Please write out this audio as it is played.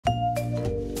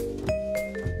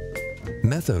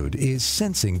Methode is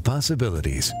sensing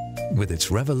possibilities with its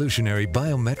revolutionary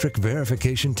biometric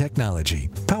verification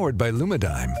technology powered by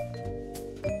Lumidyme.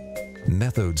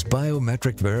 Methode's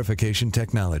biometric verification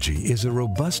technology is a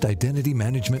robust identity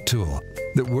management tool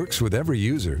that works with every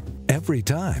user, every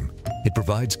time. It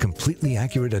provides completely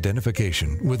accurate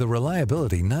identification with a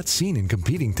reliability not seen in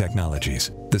competing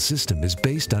technologies. The system is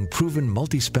based on proven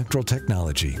multispectral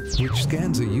technology, which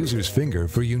scans a user's finger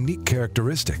for unique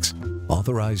characteristics.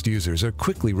 Authorized users are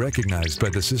quickly recognized by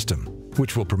the system,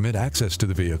 which will permit access to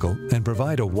the vehicle and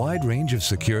provide a wide range of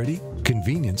security,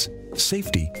 convenience,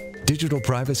 safety, digital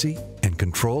privacy, and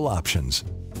control options.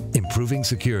 Improving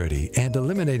security and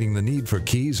eliminating the need for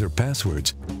keys or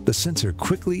passwords, the sensor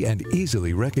quickly and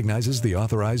easily recognizes the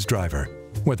authorized driver,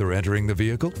 whether entering the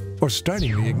vehicle or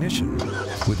starting the ignition.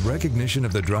 With recognition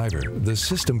of the driver, the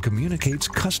system communicates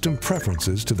custom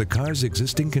preferences to the car's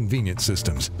existing convenience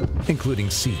systems, including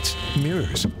seats,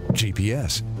 mirrors,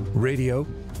 GPS, radio,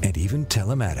 and even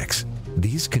telematics.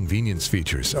 These convenience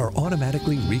features are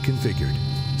automatically reconfigured,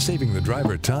 saving the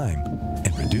driver time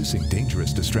and reducing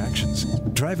dangerous distractions.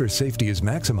 Driver safety is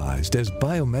maximized as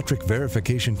biometric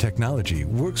verification technology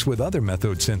works with other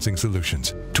Methode sensing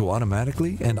solutions to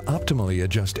automatically and optimally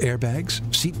adjust airbags,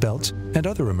 seat belts, and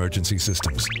other emergency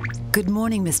systems. Good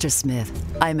morning, Mr. Smith.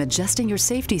 I'm adjusting your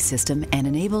safety system and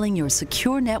enabling your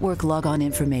secure network logon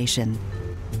information.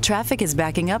 Traffic is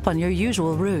backing up on your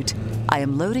usual route. I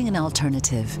am loading an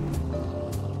alternative.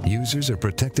 Users are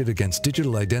protected against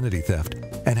digital identity theft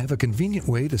and have a convenient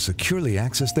way to securely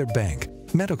access their bank,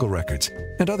 medical records,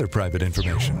 and other private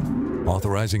information.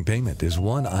 Authorizing payment is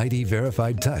one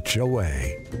ID-verified touch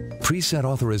away. Preset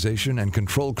authorization and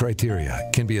control criteria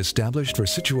can be established for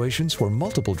situations where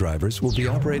multiple drivers will be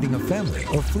operating a family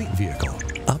or fleet vehicle.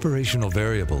 Operational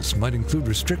variables might include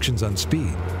restrictions on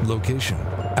speed, location,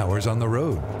 hours on the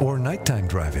road, or nighttime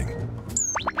driving.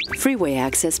 Freeway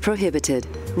access prohibited.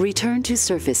 Return to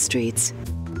surface streets.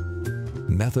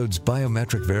 Methode's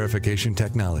biometric verification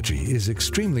technology is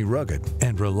extremely rugged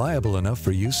and reliable enough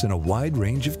for use in a wide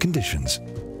range of conditions.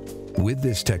 With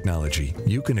this technology,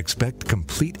 you can expect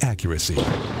complete accuracy,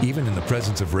 even in the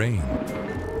presence of rain,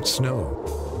 snow,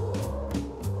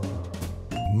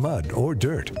 mud or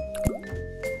dirt,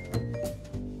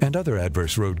 and other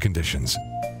adverse road conditions.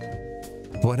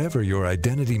 Whatever your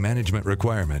identity management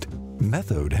requirement,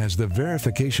 Methode has the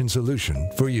verification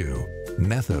solution for you.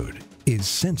 Methode is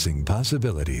sensing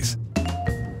possibilities.